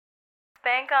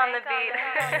Bank on the beat.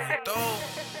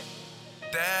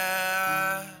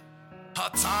 There,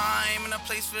 hard time and a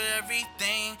place for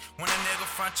everything. When a nigga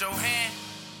front your hand,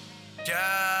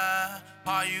 yeah.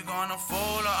 Are you gonna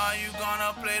fold or are you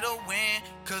gonna play to win?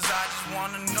 Cause I just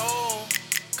wanna know.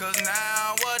 Cause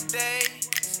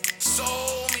nowadays, so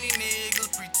many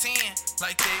niggas pretend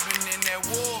like they been in that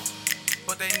war,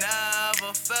 but they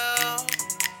never fell.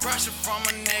 Pressure from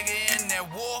a nigga in that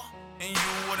war, and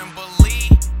you wouldn't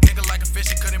believe. Nigga like a fish,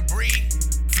 he couldn't breathe.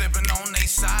 Flipping on they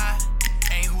side,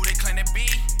 ain't who they claim to be.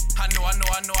 I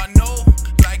know,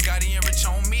 like Gotti and Rich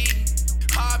on me.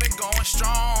 I been going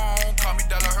strong, call me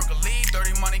Dello,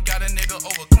 dirty money got a nigga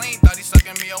over clean. Thought he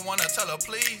sucking me, I wanna tell her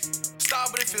please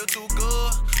stop, but it feel too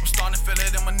good. I'm starting to feel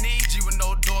it in my knees. G with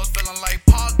no doors, feeling like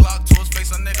Park Glock to his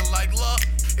face, a nigga like luck.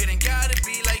 It ain't gotta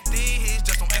be like this.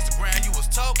 Just on Instagram, you was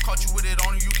tough. Caught you with it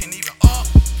on you, you can't even up.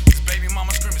 This baby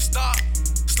mama screaming stop.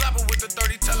 Slap her with the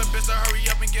 30, tell her bitch to hurry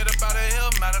up and get up out of here.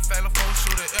 Matter of fact, LaFoe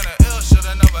shooter in the ill.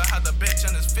 Shoulda never had the bitch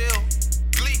in his field.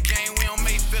 Glee game, we don't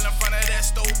make feel in front of that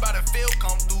stove by the field.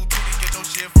 Come through to get your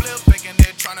shit flipped, thinking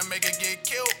they're trying to make it get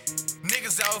killed.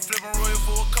 Niggas out flipping royal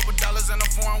for a couple dollars and a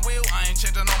foreign wheel. I ain't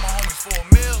changing on my homies for a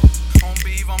meal. On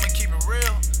beef, I'ma keep it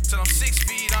real. Till I'm 6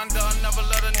 feet under, never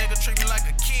let a nigga treat me like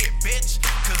a kid, bitch.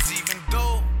 Cause even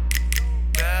though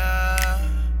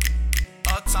there's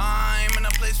a time and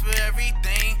a place for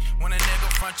everything, when a nigga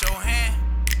front your hand,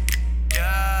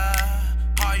 yeah.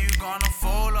 Are you gonna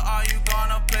fold or are you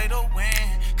gonna play to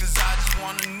win? Cause I just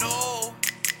wanna know.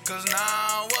 Cause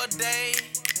nowadays,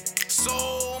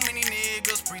 so many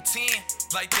niggas pretend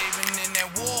like they been in that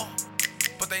war,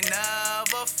 but they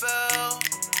never fell.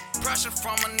 Pressure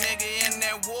from a nigga in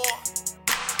that war.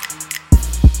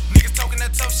 Niggas talking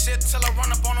that tough shit till I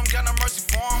run up on them, got no mercy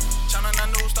for him. China the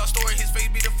news, start story, his face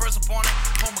be the first upon it.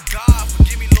 Oh my God,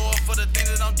 forgive me Lord for the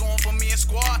things that I'm doing for me and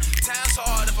squad. Time's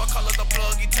hard if I call it the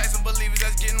plug, he texting believers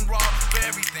that's getting robbed for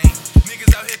everything.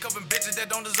 Niggas out here cuffing bitches that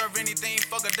don't deserve anything,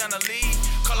 fuck her down the lead.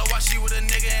 Call her why she with a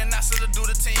nigga and I still do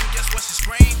the team. Guess what she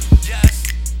scream? Yes,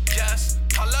 yes.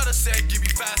 I love to say, give you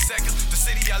 5 seconds. The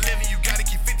city I live in, you gotta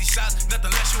keep 50 shots.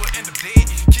 Nothing less, you will end up dead.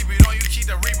 Keep it on you, keep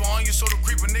that reaper on you. So the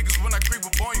creeper niggas when I creep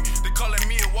up on you. They calling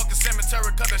me a walking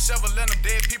cemetery, cut the shovel and them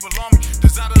dead people on me.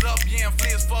 Design it up, yeah, and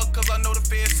flee as fuck, cause I know the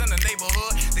feds in the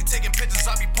neighborhood. They taking pictures,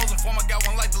 I be posing for 'em. I got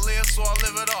one life to live, so I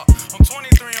live it up. I'm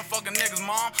 23 and fucking niggas,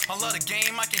 mom. I love the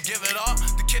game, I can give it up.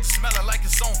 The kitchen smelling like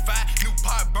it's on fire. New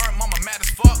pot burnt, mama mad as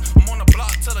fuck. I'm on the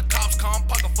block till the cops come.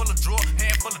 Pocket full of drawer,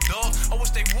 hand full of doors. I wish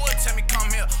they would tell me come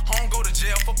here. Home go to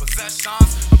jail for possessions.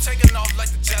 I'm taking off like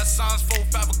the Jetsons.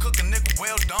 4-5 cook a nigga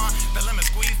well done. The lemon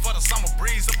squeeze for the summer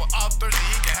breeze. If we're up Thursday,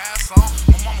 he can have some.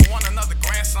 My mama want another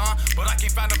grandson, but I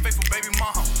can't find a faithful baby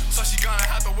mom. So she gonna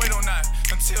have to wait on that.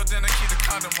 Until then, I keep the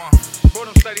condom on. Bro,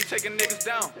 them steady taking niggas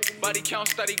down. Body count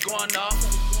steady going up.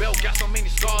 Bell got so many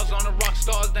scars on the rock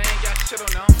stars, they ain't got shit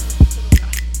on them.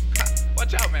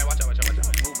 Watch out, man. Watch out.